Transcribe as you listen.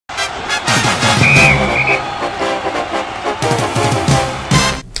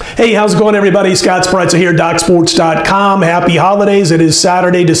Hey, how's it going, everybody? Scott Spreitzer here, DocSports.com. Happy holidays. It is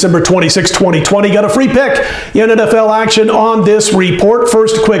Saturday, December 26, 2020. Got a free pick in NFL action on this report.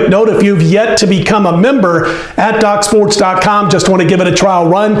 First, a quick note, if you've yet to become a member at DocSports.com, just want to give it a trial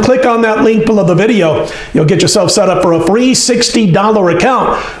run, click on that link below the video. You'll get yourself set up for a free $60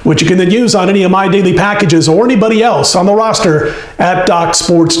 account, which you can then use on any of my daily packages or anybody else on the roster at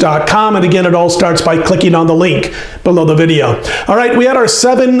DocSports.com. And again, it all starts by clicking on the link below the video. All right, we had our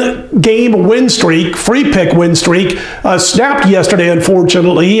 7-game win streak, free pick win streak, snapped yesterday,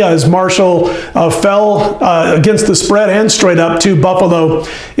 unfortunately, as Marshall fell against the spread and straight up to Buffalo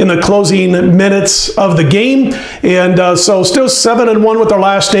in the closing minutes of the game. And so still 7-1 with our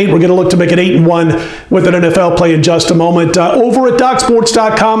last 8. We're going to look to make it 8-1 with an NFL play in just a moment. Over at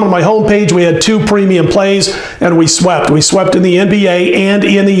DocSports.com on my homepage, we had 2 premium plays, and we swept. We swept in the NBA and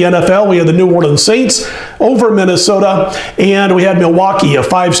in the NFL. We had the New Orleans Saints over Minnesota, and we had Milwaukee, a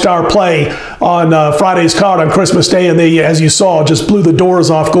 5-star play on Friday's card on Christmas Day, and they, as you saw, just blew the doors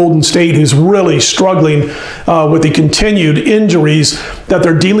off Golden State, who's really struggling with the continued injuries that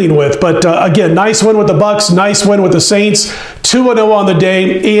they're dealing with. But again, nice win with the Bucks, nice win with the Saints, 2-0 on the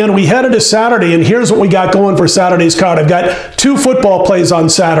day, and we headed to Saturday, and here's what we got going for Saturday's card. I've got 2 football plays on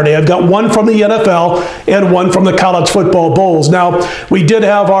Saturday. I've got one from the NFL and one from the college football bowls. Now, we did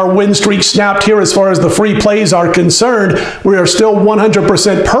have our win streak snapped here as far as the free plays are concerned. We are still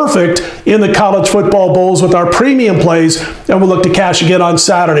 100% perfect in the college football bowls with our premium plays, and we'll look to cash again on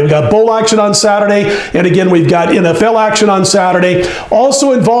Saturday. We've got bowl action on Saturday, and again, we've got NFL action on Saturday.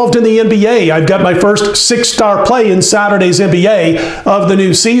 Also involved in the NBA, I've got my first 6-star play in Saturday's NBA of the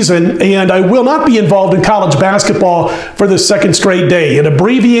new season, and I will not be involved in college basketball for the second straight day. An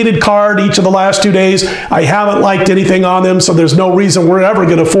abbreviated card each of the last 2 days. I haven't liked anything on them, so there's no reason we're ever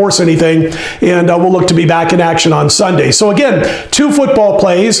going to force anything, and we'll look to be back in action on Sunday. So again, 2 football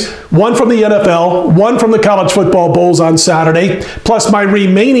plays, one from the NFL, one from the college football bowls on Saturday, plus my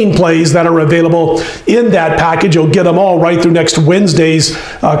remaining plays that are available in that package. You'll get them all right through next Wednesday's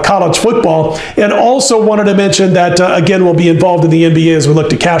college football. And also wanted to mention that, again, we'll be involved in the NBA as we look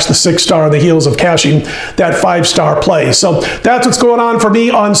to cash the 6-star on the heels of cashing that 5-star play. So that's what's going on for me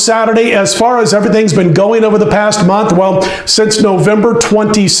on Saturday. As far as everything's been going over the past month, well, since November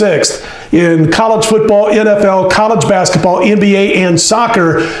 26th, in college football, NFL, college basketball, NBA, and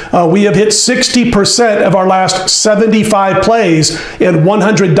soccer, we have hit 60% of our last 75 plays, and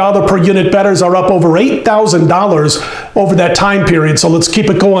 $100 per unit bettors are up over $8,000 over that time period. So let's keep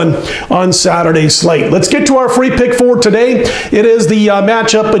it going on Saturday's slate. Let's get to our free pick for today. It is the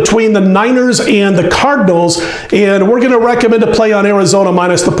matchup between the Niners and the Cardinals, and we're going to recommend a play on Arizona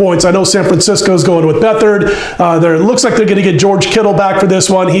minus the points. I know San Francisco's going with Beathard. It looks like they're going to get George Kittle back for this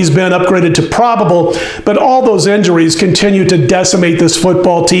one. He's been upgraded to probable, but all those injuries continue to decimate this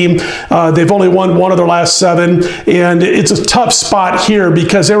football team. They've only won 1 of their last 7, and it's a tough spot here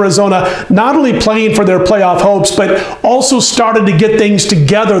because Arizona not only playing for their playoff hopes, but also started to get things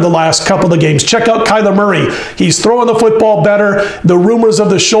together the last couple of games. Check out Kyler Murray. He's throwing the football better. The rumors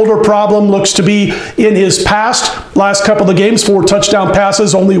of the shoulder problem looks to be in his past. Last couple of games, 4 touchdown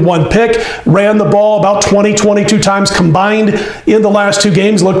passes, only 1 pick. Ran the ball about 22 times combined in the last 2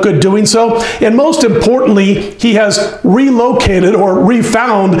 games. Looked good doing so. And most importantly, he has relocated or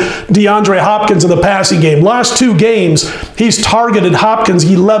refound DeAndre Hopkins in the passing game. Last 2 games, he's targeted Hopkins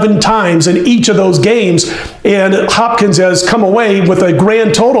 11 times in each of those games, and Hopkins has come away with a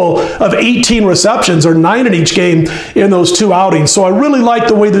grand total of 18 receptions, or 9 in each game in those 2 outings. So I really like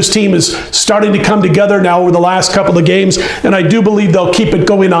the way this team is starting to come together now over the last couple of games, and I do believe they'll keep it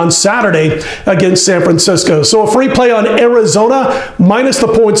going on Saturday against San Francisco. So a free play on Arizona minus the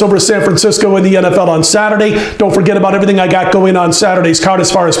points over San Francisco in the NFL on Saturday. Don't forget about everything I got going on Saturday's card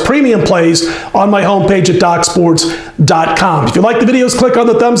as far as premium plays on my homepage at DocSports.com. If you like the videos, click on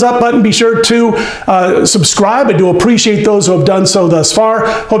the thumbs up button. Be sure to subscribe. I do appreciate those who have done so thus far.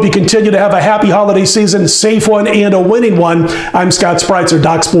 Hope you continue to have a happy holiday season, safe one, and a winning one. I'm Scott Spreitzer,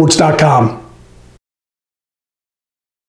 DocSports.com.